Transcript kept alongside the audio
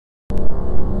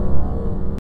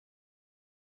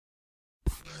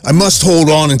I must hold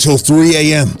on until 3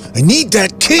 a.m. I need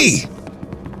that key!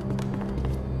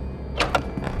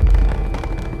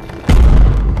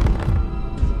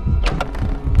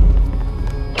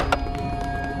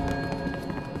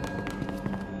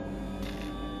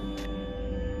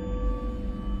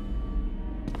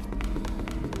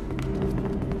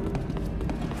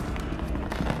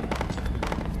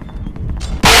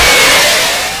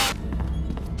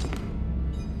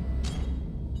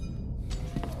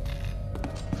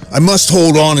 I must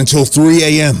hold on until 3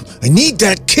 a.m. I need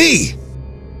that key!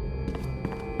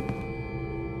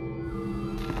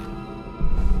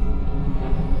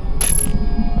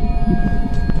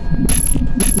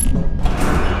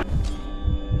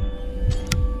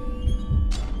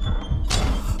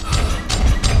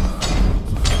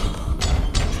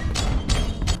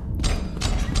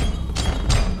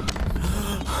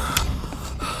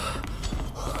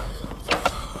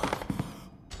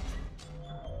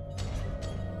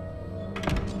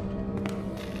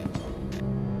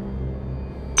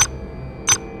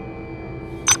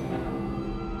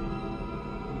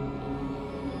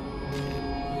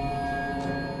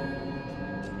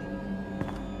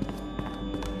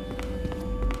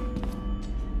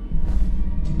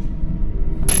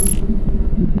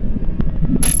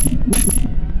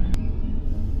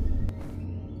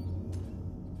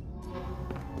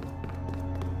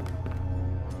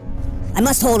 I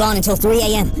must hold on until 3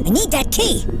 a.m. I need that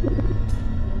key!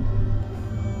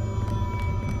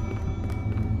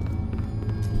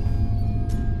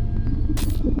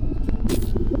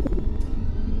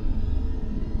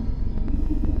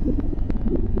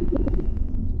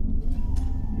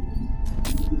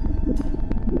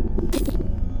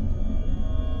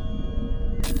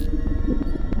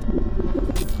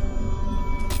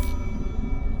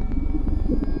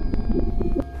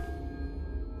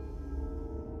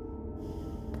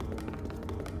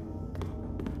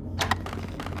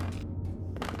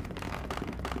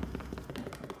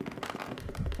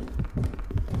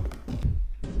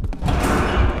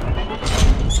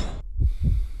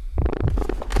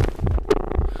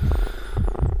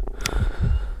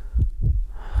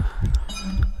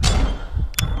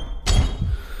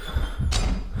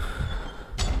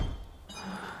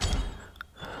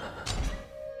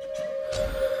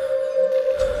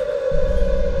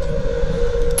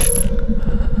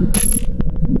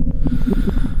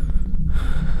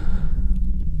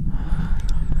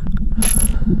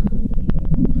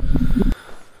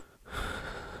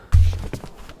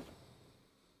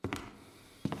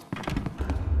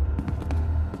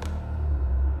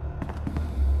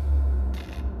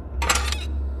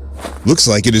 Looks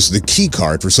like it is the key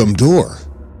card for some door.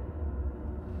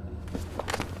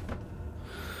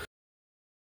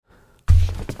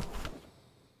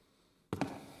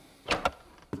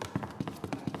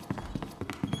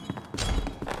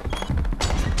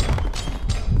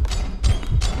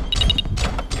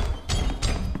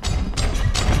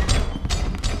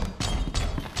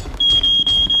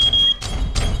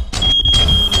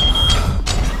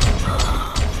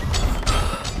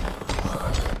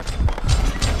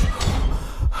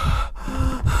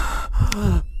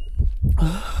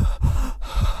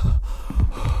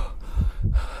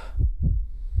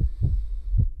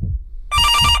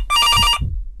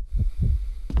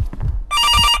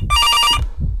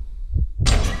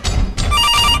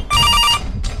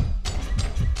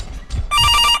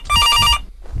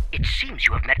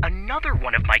 You have met another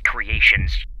one of my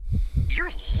creations.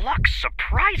 Your luck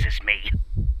surprises me.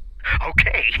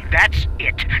 Okay, that's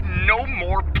it. No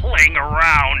more playing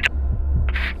around.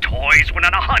 Toys went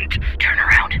on a hunt. Turn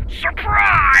around.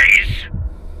 Surprise!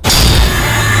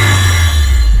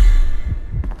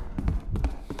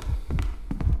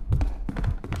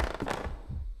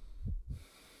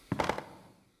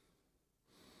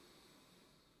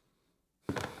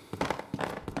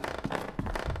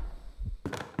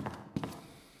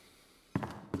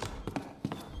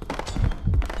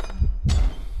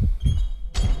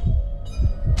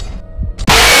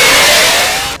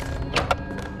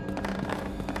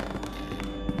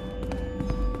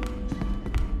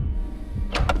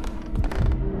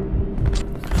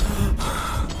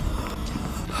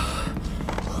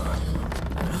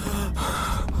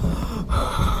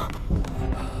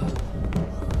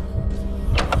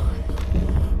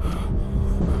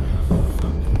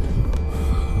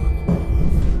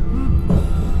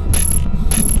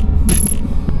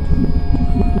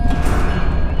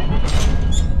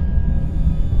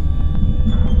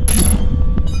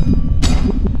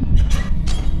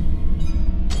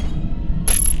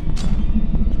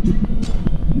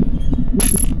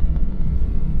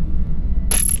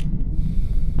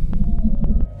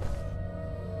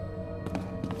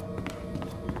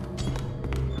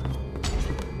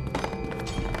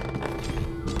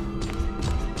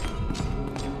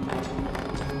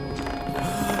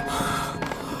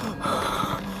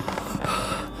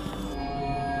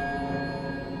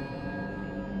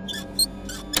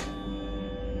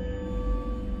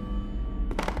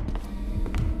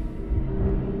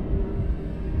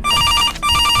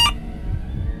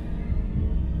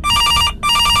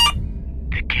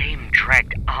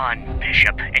 fun,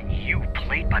 Bishop, and you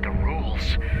played by the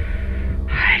rules.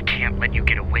 I can't let you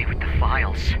get away with the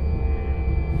files.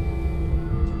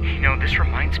 You know, this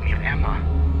reminds me of Emma.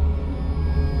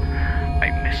 I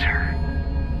miss her.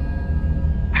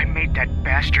 I made that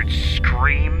bastard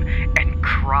scream and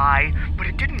cry, but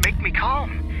it didn't make me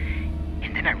calm.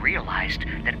 And then I realized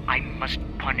that I must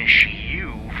punish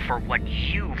you for what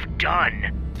you've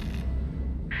done.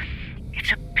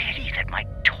 It's a pity that my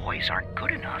toys aren't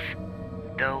good enough,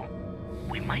 though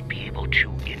we might be able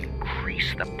to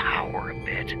increase the power a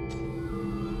bit.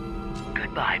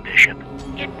 Goodbye, Bishop.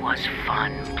 It was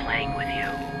fun playing with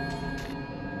you.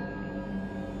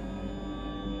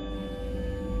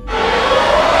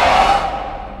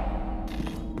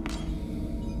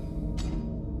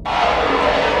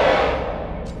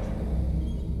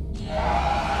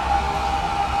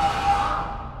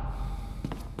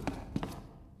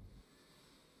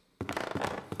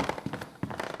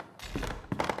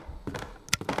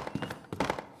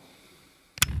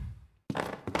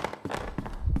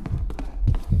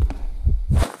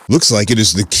 Looks like it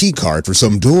is the key card for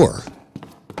some door.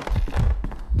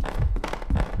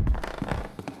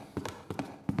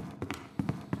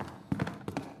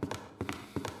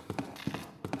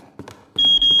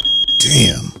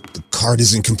 Damn, the card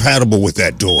isn't compatible with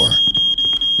that door.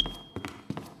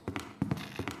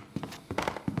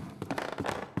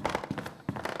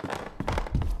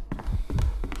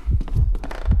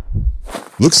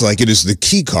 Looks like it is the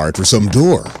key card for some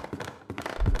door.